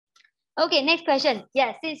Okay, next question.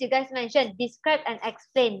 Yeah, since you guys mentioned describe and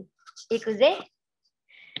explain. Ikuze.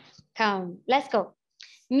 Come, let's go.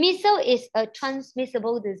 Measles is a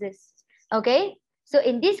transmissible disease. Okay, so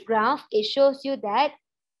in this graph, it shows you that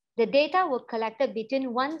the data were collected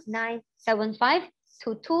between 1975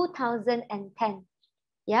 to 2010.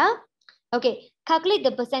 Yeah? Okay, calculate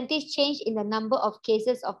the percentage change in the number of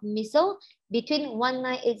cases of measles between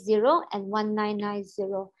 1980 and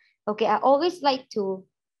 1990. Okay, I always like to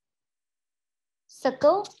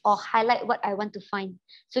circle or highlight what I want to find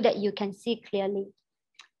so that you can see clearly.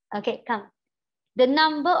 Okay, come. The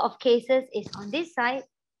number of cases is on this side.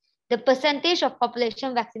 The percentage of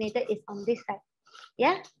population vaccinated is on this side.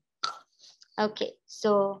 Yeah? Okay,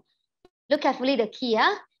 so look carefully the key.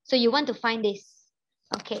 So you want to find this.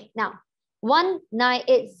 Okay, now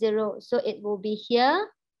 1980. So it will be here.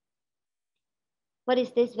 What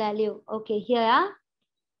is this value? Okay, here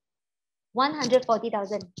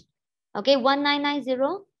 140,000. Okay,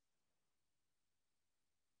 1990.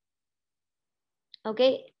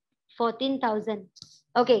 Okay, 14,000.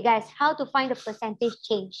 Okay, guys, how to find the percentage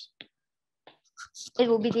change? It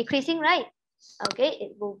will be decreasing, right? Okay,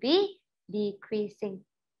 it will be decreasing.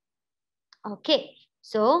 Okay,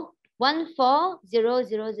 so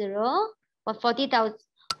 140,000 or 40,000.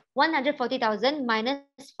 140,000 minus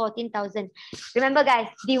 14,000. Remember, guys,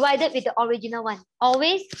 divided with the original one.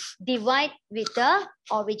 Always divide with the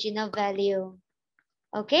original value.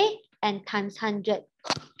 Okay, and times 100.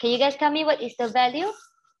 Can you guys tell me what is the value?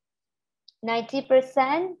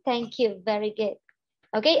 90%. Thank you. Very good.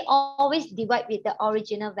 Okay, always divide with the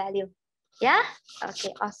original value. Yeah?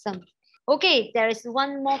 Okay, awesome. Okay, there is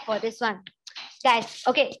one more for this one. Guys,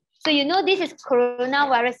 okay, so you know this is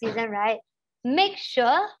coronavirus season, right? Make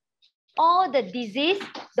sure all the disease,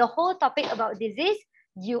 the whole topic about disease,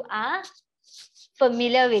 you are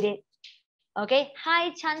familiar with it. Okay, high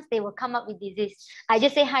chance they will come up with disease. I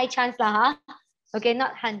just say high chance lah, huh? Okay,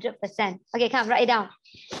 not 100%. Okay, come, write it down.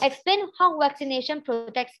 Explain how vaccination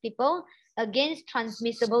protects people against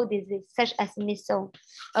transmissible disease, such as measles.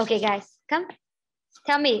 Okay, guys, come.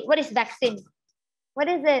 Tell me, what is vaccine? What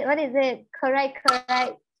is it? What is it? Correct,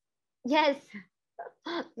 correct. Yes.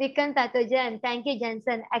 Weakened pathogen. Thank you,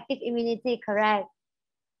 Jensen. Active immunity, correct.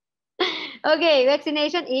 Okay,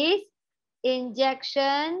 vaccination is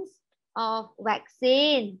injections of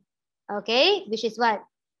vaccine. Okay, which is what?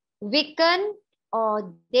 Weakened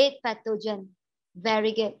or dead pathogen.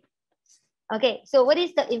 Very good. Okay, so what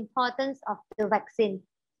is the importance of the vaccine?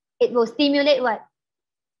 It will stimulate what?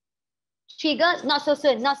 Trigger, not so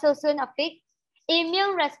soon, Afiq.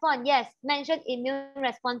 Immune response, yes, mention immune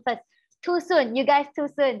response first. Too soon, you guys too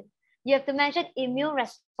soon. You have to mention immune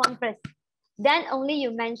response first. Then only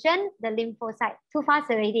you mention the lymphocyte. Too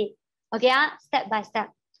fast already. Okay, step by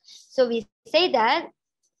step. So we say that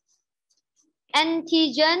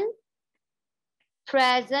antigen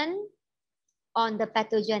present on the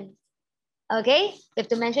pathogen. Okay, we have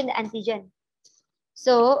to mention the antigen.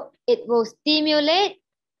 So it will stimulate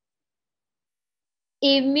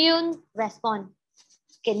immune response.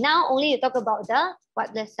 Okay, now only you talk about the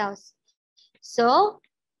white blood cells. So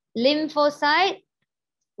lymphocyte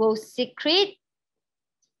will secrete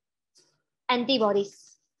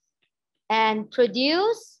antibodies and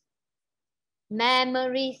produce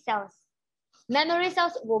memory cells. Memory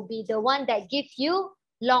cells will be the one that give you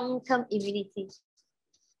long-term immunity.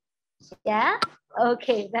 Yeah?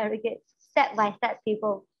 Okay, very good. Step by step,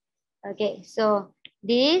 people. Okay, so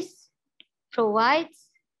this provides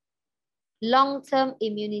long-term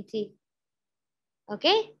immunity.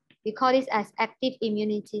 Okay, we call this as active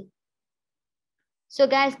immunity. So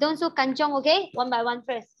guys, don't so kanchong, okay? One by one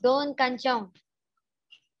first. Don't kanchong.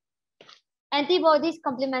 Antibodies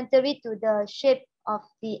complementary to the shape of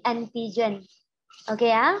the antigen.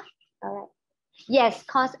 Okay, all right. Yes,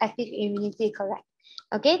 cause active immunity, correct.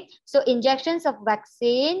 Okay, so injections of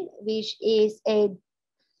vaccine, which is a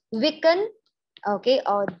weakened, okay,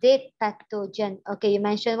 or dead pathogen. Okay, you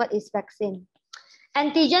mentioned what is vaccine.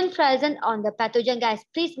 Antigen present on the pathogen, guys.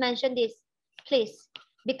 Please mention this, please,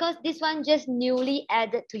 because this one just newly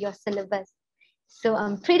added to your syllabus. So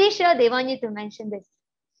I'm pretty sure they want you to mention this.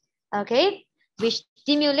 Okay, which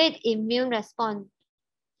stimulate immune response.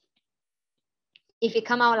 If it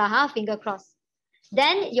come out, finger crossed.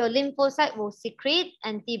 Then your lymphocyte will secrete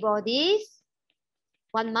antibodies,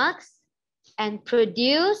 1 marks, and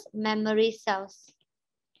produce memory cells,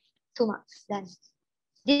 2 marks. Done.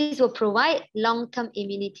 This will provide long-term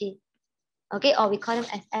immunity. Okay, or we call them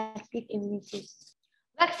as active immunity.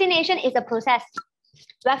 Vaccination is a process.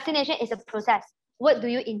 Vaccination is a process. What do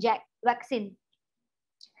you inject? Vaccine.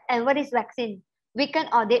 And what is vaccine? Weakened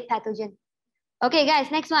or dead pathogen. Okay,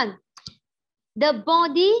 guys, next one. The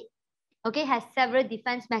body, okay, has several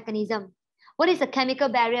defense mechanisms. What is a chemical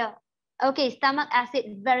barrier? Okay, stomach acid,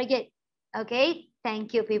 very good. Okay,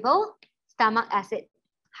 thank you, people. Stomach acid,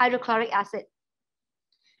 hydrochloric acid,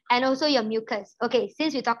 and also your mucus. Okay,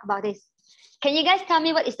 since we talk about this, can you guys tell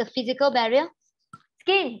me what is the physical barrier?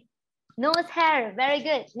 Skin, nose hair, very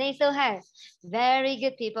good. Nasal hair, very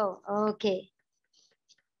good, people. Okay.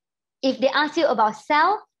 If they ask you about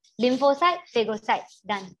cell, lymphocyte, phagocyte,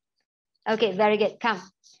 done. Okay, very good. Come.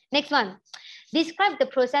 Next one. Describe the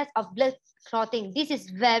process of blood clotting. This is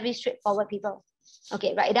very straightforward, people.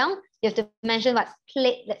 Okay, write it down. You have to mention what?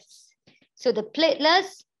 Platelets. So the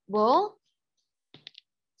platelets will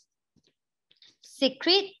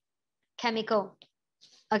secrete chemical.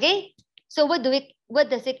 Okay, so what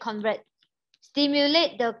does it convert?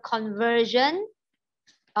 Stimulate the conversion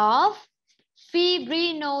of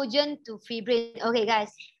fibrinogen to fibrin. Okay,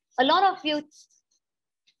 guys, a lot of you,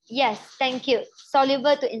 yes, thank you.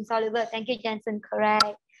 Soluble to insoluble. Thank you, Jensen.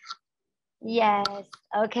 Correct. Yes.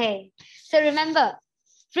 Okay. So remember,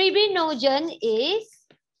 fibrinogen is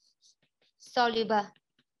soluble.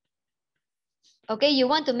 Okay, you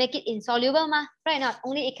want to make it insoluble, ma? Right? Not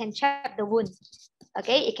only it can trap the wound.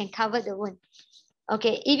 Okay, it can cover the wound.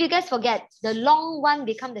 Okay, if you guys forget, the long one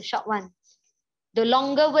become the short one. The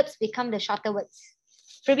longer words become the shorter words.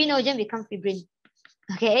 Fibrinogen become fibrin.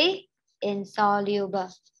 Okay, insoluble.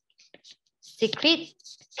 Secrete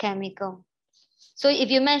chemical. So if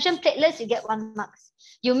you mention platelets, you get 1 mark.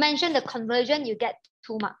 You mention the conversion, you get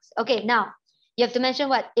 2 marks. Okay, now you have to mention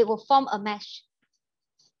what? It will form a mesh.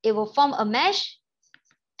 It will form a mesh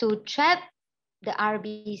to trap the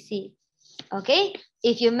RBC. Okay,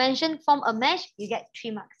 if you mention form a mesh, you get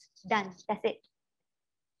 3 marks. Done. That's it.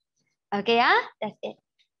 Okay, that's it.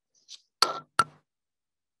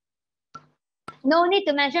 No need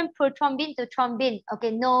to mention prothrombin to thrombin.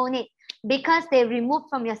 Okay, no need. Because they removed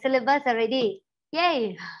from your syllabus already.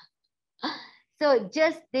 Yay. So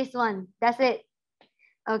just this one. That's it.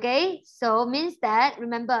 Okay, so means that,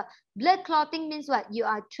 remember, blood clotting means what? You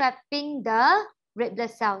are trapping the red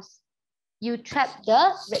blood cells. You trap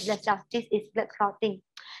the red blood cells. This is blood clotting.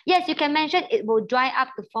 Yes, you can mention it will dry up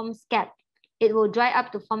to form scab. It will dry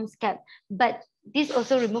up to form scab. But this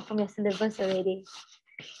also removed from your syllabus already.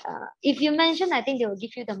 If you mention, I think they will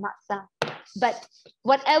give you the marks. But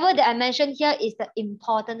whatever that I mentioned here is the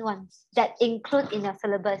important ones that include in your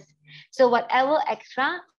syllabus. So whatever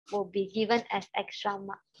extra will be given as extra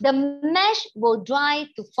mark. The mesh will dry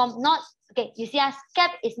to form not, okay, you see,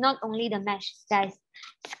 scab is not only the mesh, guys.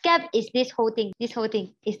 Scab is this whole thing. This whole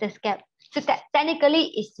thing is the scab. So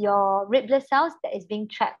technically, it's your red blood cells that is being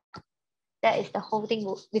trapped. That is the whole thing.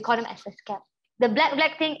 We call them as the scab. The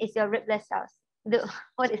black thing is your red blood cells.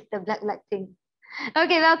 What is the black thing?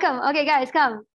 Okay, welcome. Okay, guys, come.